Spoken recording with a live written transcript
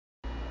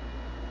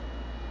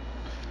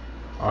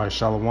All right,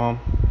 Shalom.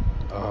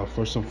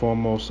 First and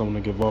foremost, I want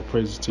to give all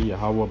praises to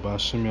Yahweh,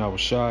 Ba'ashem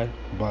Yahushai,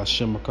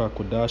 Ba'ashem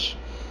Quadash.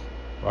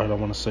 All right, I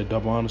want to say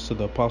double honors to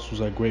the apostles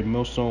at Great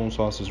Millstones,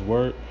 so His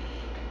word.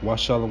 Wa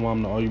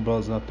Shalom to all you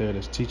brothers out there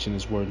that's teaching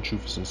His word in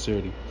truth and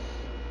sincerity.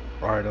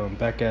 All right, I'm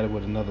back at it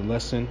with another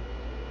lesson.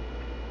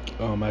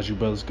 As you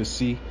brothers can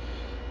see,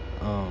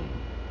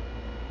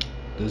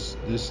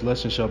 this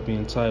lesson shall be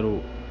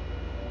entitled,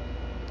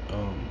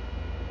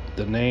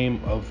 "The name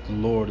of the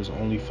Lord is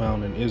only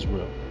found in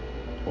Israel,"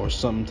 or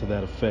something to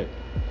that effect.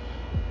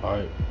 All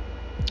right,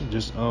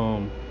 just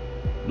doing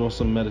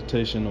some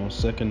meditation on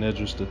 2nd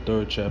Esdras, the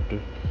 3rd chapter,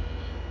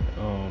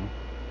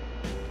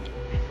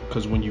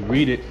 because when you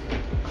read it,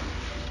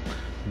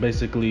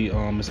 basically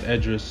it's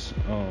Esdras,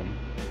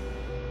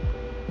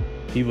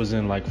 he was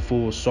in like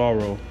full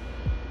sorrow,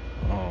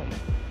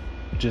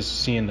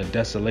 just seeing the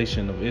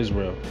desolation of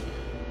Israel,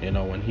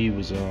 when he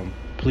was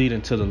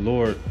pleading to the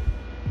Lord,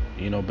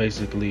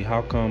 basically,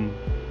 how come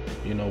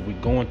we're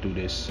going through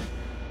this,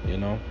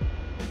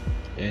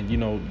 and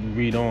you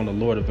read on, the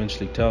Lord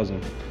eventually tells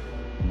him,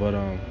 but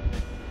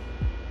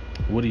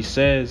what he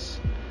says,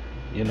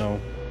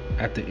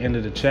 at the end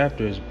of the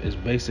chapter is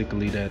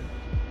basically that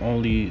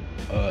only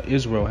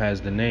Israel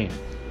has the name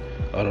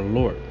of the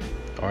Lord,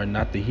 or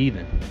not the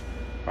heathen.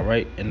 All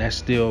right, and that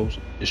still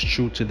is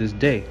true to this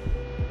day,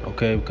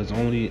 okay, because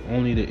only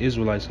the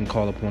Israelites can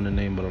call upon the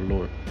name of the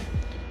Lord.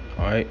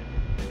 All right,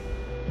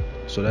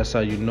 so that's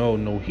how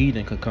no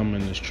heathen can come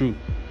in this truth.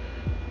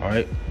 All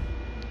right,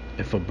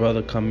 if a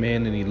brother come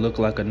in and he look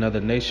like another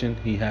nation,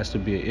 he has to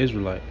be an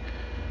Israelite.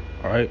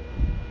 All right,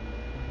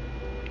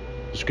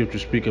 the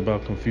scriptures speak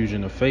about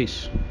confusion of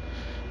face,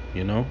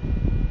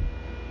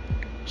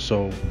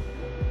 so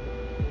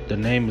the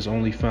name is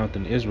only found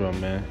in Israel,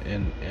 man,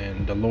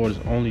 and the Lord is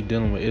only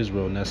dealing with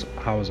Israel, and that's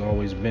how it's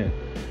always been.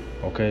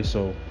 Okay,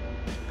 so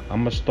I'm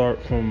gonna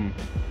start from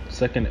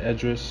 2nd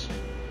Esdras,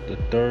 the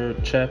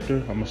 3rd chapter.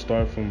 I'm gonna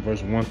start from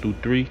verse 1 through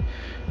 3,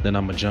 then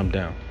I'm gonna jump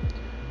down.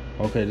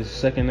 Okay, this is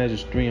 2nd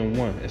Esdras 3 and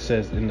 1. It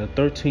says, "In the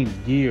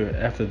 13th year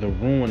after the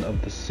ruin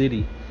of the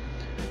city,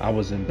 I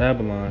was in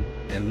Babylon,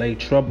 and lay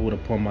troubled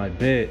upon my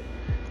bed,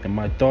 and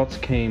my thoughts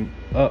came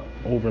up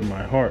over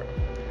my heart.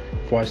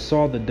 For I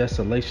saw the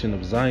desolation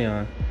of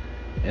Zion,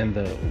 and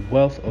the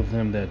wealth of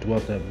them that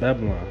dwelt at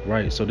Babylon."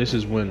 Right, so this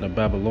is when the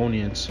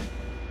Babylonians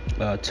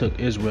took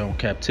Israel in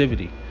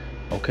captivity.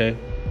 Okay,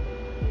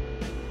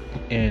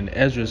 and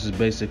Esdras is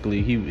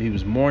basically, he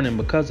was mourning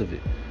because of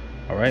it.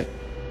 All right,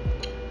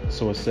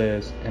 so it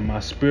says, "And my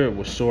spirit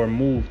was sore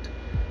moved,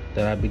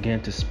 that I began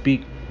to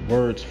speak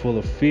words full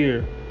of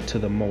fear to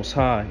the Most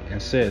High,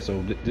 and said,"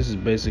 so this is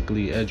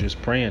basically Esdras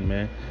praying,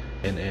 man,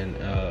 and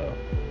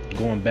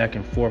going back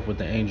and forth with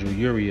the angel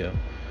Uriel,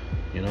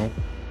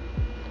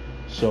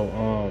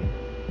 so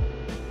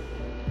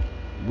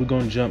we're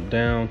gonna jump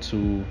down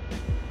to,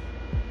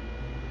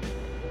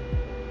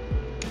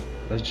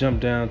 let's jump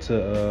down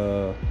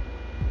to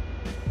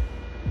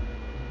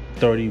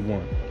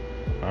 31.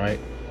 All right,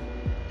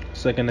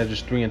 2nd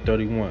Esdras 3 and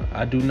 31.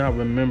 "I do not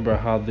remember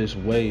how this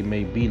way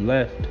may be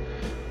left.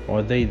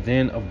 Are they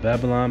then of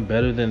Babylon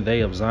better than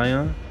they of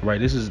Zion?" Right.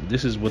 This is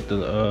what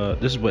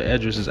this is what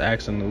Esdras is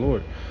asking the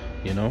Lord,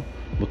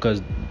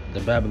 because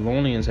the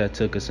Babylonians had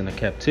took us into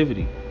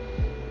captivity,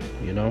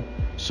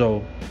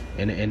 So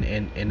and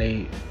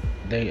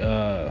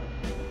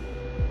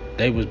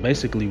they was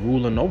basically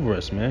ruling over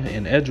us, man.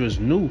 And Esdras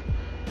knew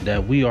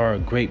that we are a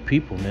great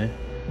people, man.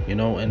 And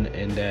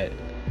that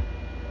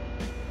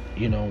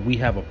we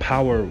have a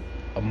power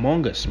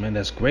among us, man,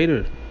 that's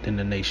greater than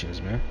the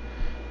nations, man.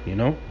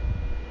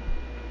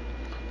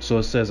 So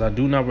it says, "I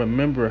do not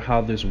remember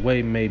how this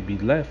way may be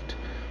left.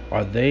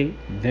 Are they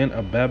then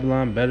of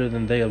Babylon better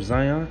than they of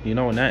Zion?"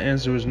 And that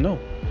answer is no.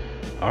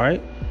 All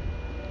right,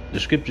 the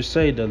scriptures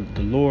say the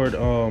Lord,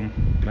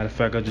 matter of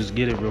fact, I'll just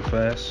get it real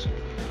fast.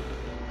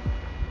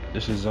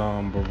 This is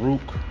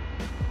Baruch.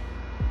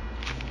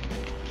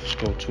 Let's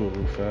go to it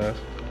real fast.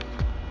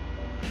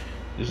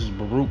 This is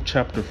Baruch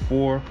chapter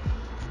 4,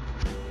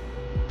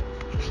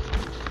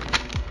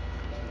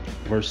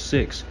 verse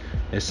 6.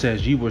 It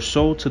says, "You were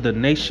sold to the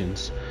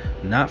nations,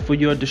 not for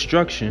your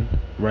destruction."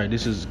 Right,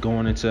 this is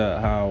going into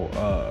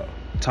how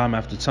time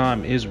after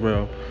time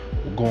Israel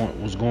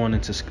was going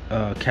into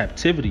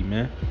captivity,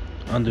 man,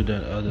 under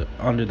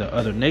the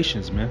other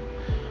nations, man.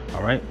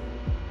 All right,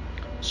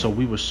 so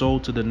we were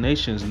sold to the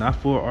nations, not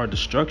for our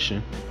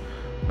destruction,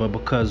 but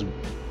because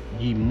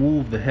ye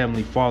moved the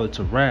heavenly Father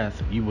to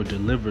wrath, you were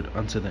delivered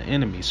unto the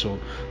enemy. So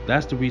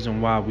that's the reason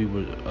why we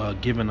were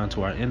given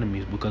unto our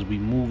enemies, because we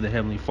moved the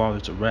heavenly Father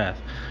to wrath.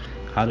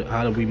 How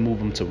do we move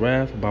them to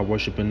wrath? By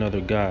worshiping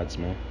other gods,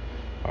 man.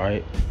 All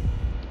right,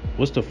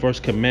 what's the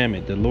first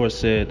commandment? The Lord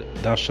said,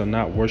 "Thou shalt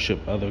not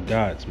worship other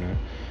gods," man.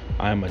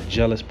 I am a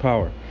jealous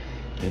power,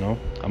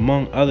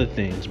 among other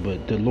things,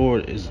 but the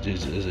Lord is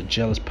a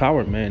jealous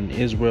power, man.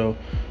 Israel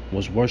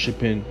was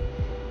worshiping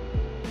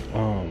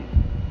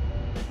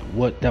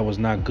what that was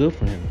not good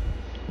for him,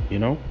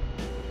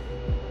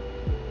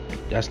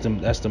 That's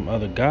them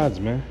other gods,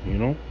 man,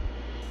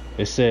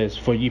 It says,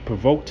 "For ye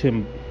provoked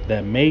him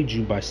that made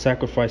you by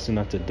sacrificing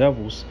unto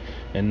devils,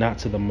 and not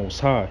to the Most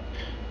High.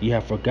 Ye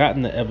have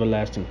forgotten the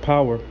everlasting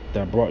power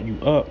that brought you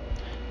up.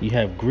 Ye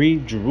have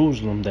grieved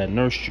Jerusalem that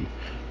nursed you."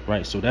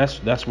 Right. So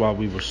that's why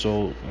we were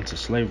sold into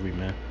slavery,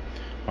 man.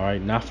 All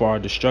right. Not for our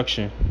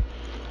destruction,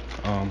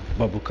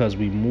 but because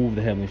we moved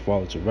the Heavenly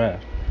Father to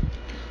wrath.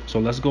 So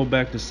let's go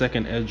back to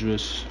 2nd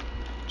Esdras,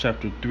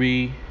 chapter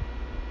 3,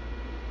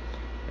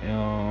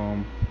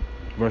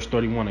 verse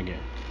 31 again.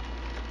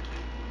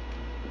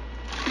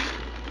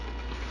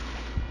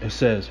 It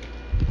says,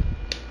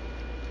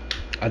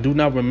 "I do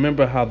not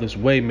remember how this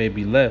way may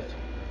be left.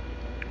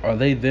 Are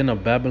they then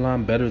of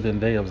Babylon better than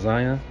they of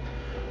Zion?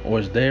 Or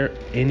is there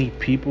any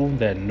people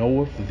that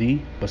knoweth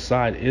thee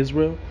beside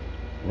Israel?"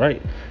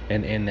 Right.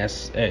 And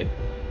that's that.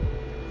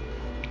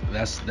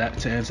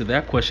 To answer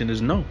that question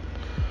is no.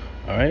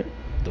 All right.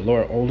 The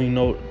Lord only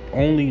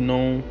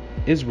know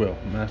Israel.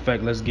 Matter of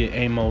fact, let's get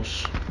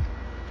Amos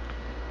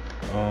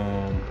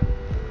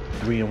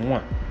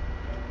 3:1.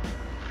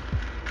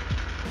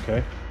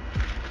 Okay.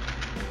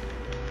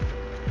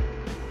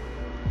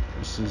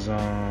 This is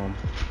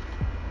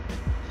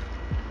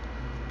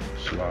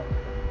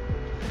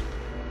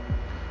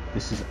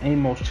This is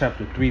Amos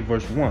chapter 3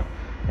 verse 1.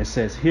 It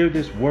says, "Hear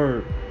this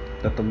word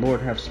that the Lord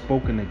hath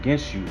spoken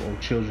against you, O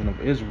children of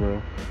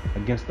Israel,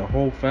 against the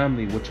whole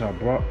family which I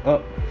brought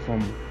up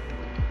from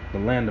the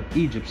land of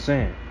Egypt,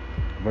 saying,"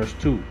 verse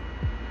 2,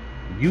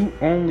 "You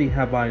only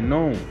have I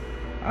known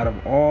out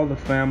of all the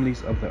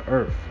families of the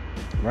earth."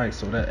 Right,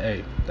 so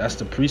that's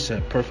the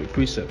precept, perfect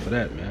precept for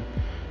that, man.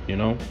 You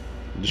know,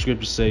 the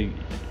scriptures say,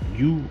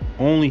 "You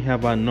only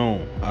have I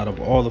known out of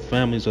all the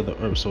families of the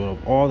earth." So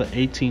of all the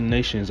 18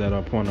 nations that are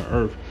upon the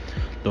earth,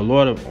 the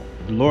Lord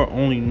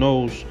only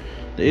knows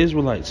the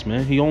Israelites,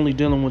 man. He only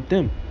dealing with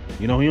them.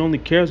 You know, he only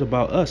cares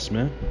about us,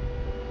 man.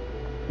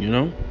 You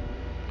know,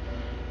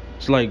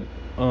 it's like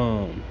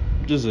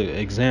just an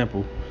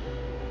example.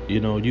 You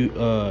know, you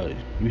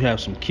have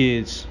some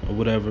kids or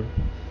whatever,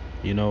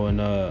 you know, and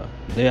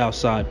they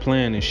outside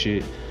playing and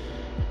shit.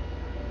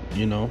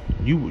 You know,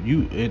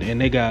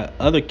 and they got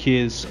other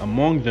kids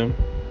among them,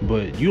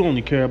 but you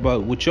only care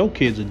about what your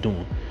kids are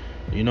doing.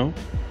 You know,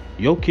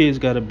 your kids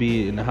got to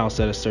be in the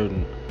house at a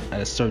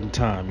certain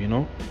time. You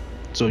know,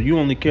 so you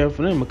only care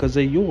for them because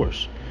they're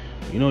yours.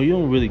 You know, you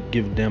don't really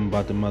give a damn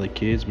about them other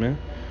kids, man.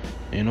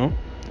 You know,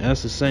 and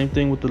that's the same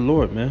thing with the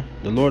Lord, man.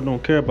 The Lord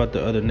don't care about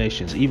the other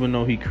nations, even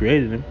though he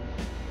created them.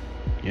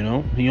 You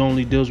know, he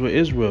only deals with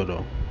Israel,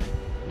 though.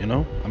 You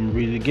know, I'm gonna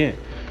read it again.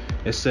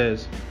 It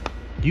says,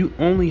 "You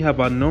only have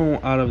I known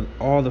out of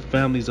all the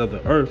families of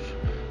the earth,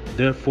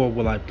 therefore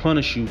will I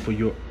punish you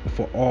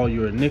for all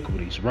your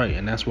iniquities." Right,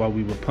 and that's why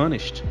we were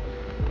punished.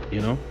 You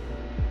know,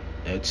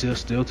 it's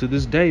still to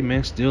this day,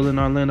 man, still in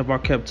our land of our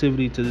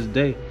captivity to this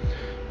day,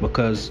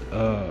 because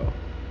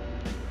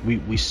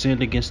we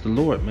sinned against the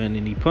Lord, man,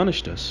 and he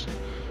punished us.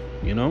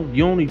 You know,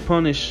 you only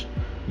punish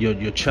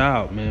your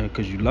child, man,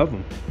 because you love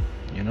him.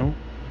 You know,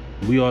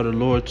 we are the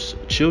Lord's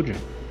children.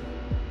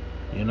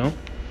 You know,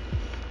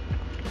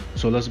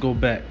 so let's go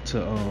back to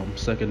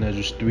 2nd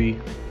Esdras 3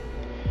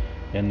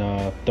 and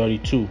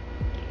 32.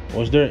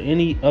 "Was there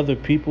any other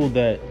people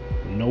that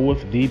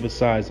knoweth thee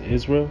besides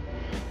Israel?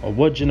 Or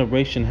what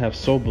generation have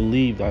so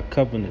believed thy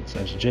covenants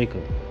as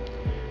Jacob?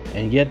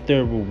 And yet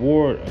their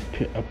reward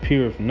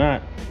appeareth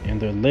not, and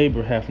their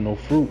labor hath no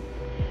fruit.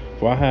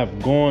 For I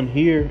have gone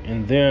here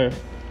and there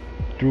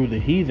through the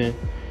heathen,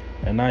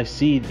 and I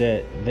see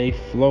that they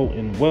flow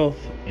in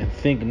wealth and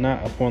think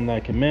not upon thy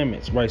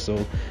commandments." Right,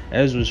 so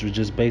Ezra was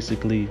just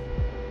basically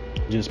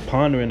just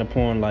pondering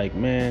upon, like,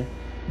 man,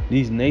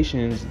 these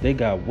nations, they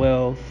got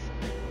wealth,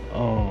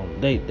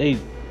 they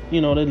you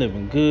know, they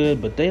living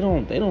good, but they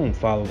don't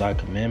follow thy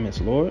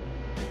commandments, Lord.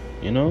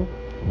 You know,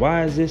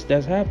 why is this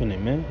that's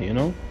happening, man? You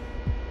know,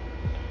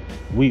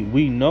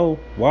 we know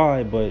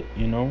why, but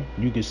you know,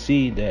 you can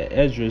see that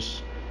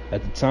Esdras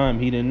at the time,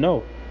 he didn't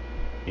know.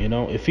 You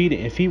know, if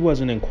he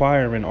wasn't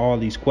inquiring all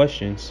these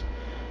questions,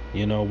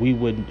 you know, we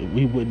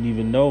wouldn't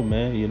even know,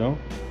 man. You know,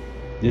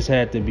 this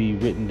had to be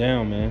written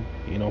down, man,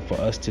 you know, for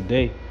us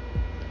today.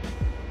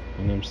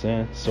 You know what I'm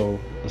saying? So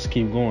let's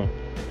keep going.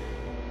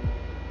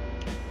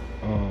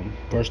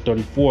 Verse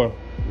 34,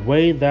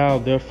 "Weigh thou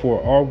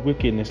therefore our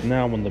wickedness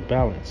now in the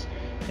balance,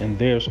 and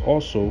theirs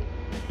also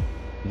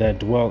that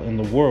dwell in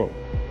the world,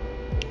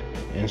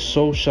 and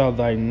so shall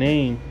thy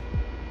name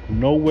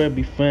nowhere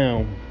be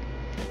found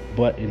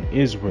but in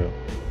Israel."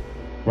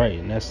 Right,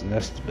 and that's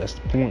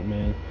the point,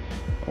 man.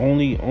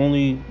 Only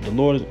the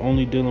Lord is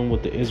only dealing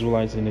with the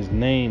Israelites, and his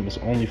name is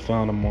only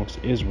found amongst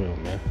Israel,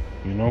 man.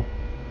 You know,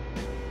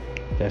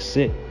 that's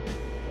it.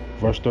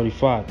 Verse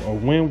 35, "Or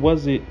when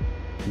was it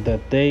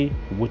that they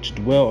which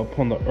dwell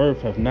upon the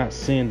earth have not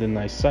sinned in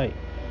thy sight?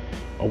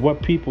 Or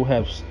what people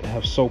have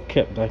so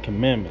kept thy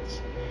commandments?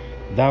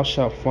 Thou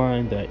shalt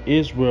find that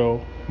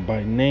Israel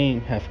by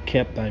name have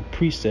kept thy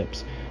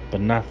precepts,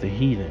 but not the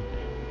heathen."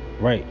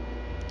 Right.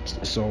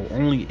 So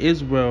only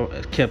Israel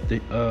kept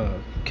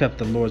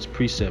the Lord's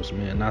precepts,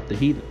 man, not the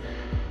heathen.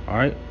 All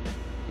right.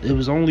 It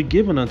was only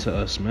given unto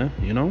us, man.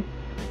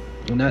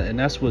 And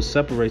that's what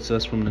separates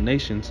us from the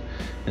nations,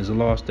 is the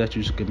law,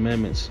 statutes, and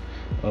commandments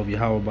of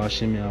Yahweh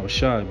Ba'Shem Yahweh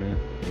Shai,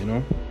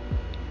 man.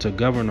 To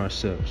govern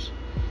ourselves.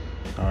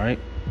 All right.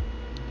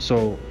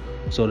 So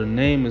the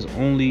name is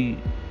only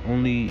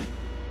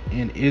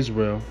in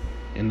Israel,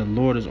 and the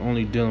Lord is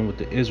only dealing with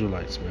the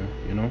Israelites,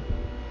 man.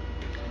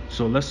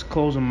 So let's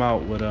close them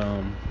out with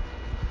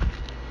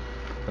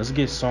let's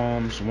get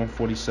Psalms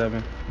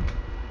 147.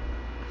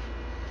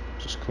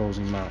 Just close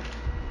him out.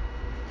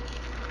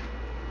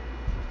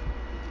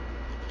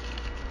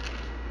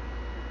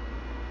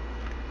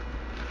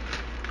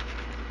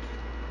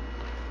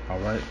 All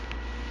right.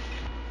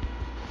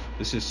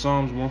 This is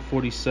Psalms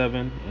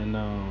 147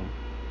 and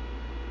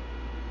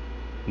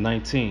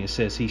 19. It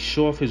says, He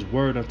showeth his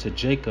word unto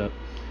Jacob,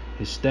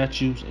 his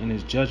statutes and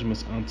his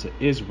judgments unto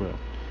Israel.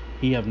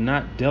 He have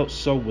not dealt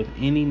so with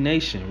any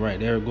nation. Right,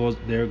 there it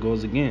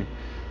goes again.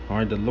 All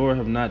right, the Lord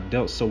have not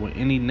dealt so with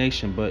any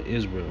nation but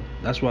Israel.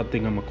 That's what I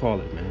think I'm gonna call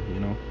it,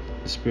 man.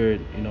 The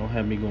Spirit,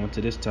 had me go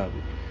into this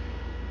topic.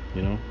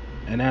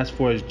 And as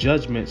for his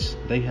judgments,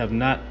 they have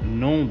not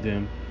known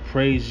them.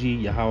 Praise ye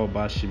Yahweh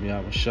Ba'Shem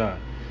Yahweh Shai.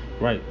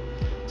 Right.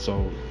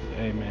 So,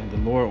 hey man, the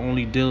Lord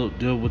only deal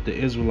with the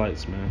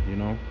Israelites,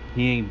 man.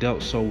 He ain't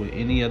dealt so with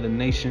any other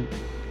nation,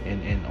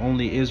 and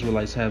only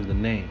Israelites have the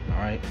name. All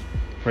right.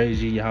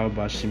 Praise ye Yahweh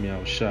Ba'Shem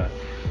Yahweh Shai.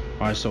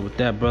 All right, so with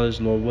that, brothers,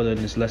 Lord willing,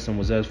 this lesson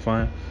was as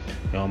fine.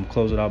 I'm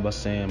close it out by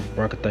saying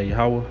Barakatah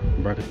Yahweh,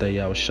 Barakatah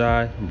Yahweh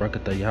Shai,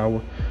 Barakatah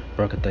Yahweh,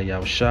 Barakatah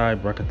Yahweh Shai,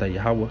 Barakatah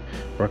Yahweh,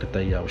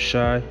 Barakatah Yahweh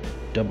Shai.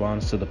 Double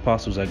honors to the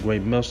apostles at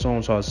Great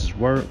Millstones, all this is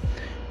word.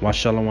 Wa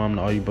Shalom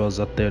to all you brothers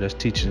out there that's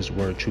teaching this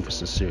word, truth and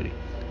sincerity.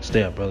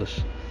 Stay up,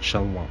 brothers.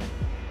 Shalom.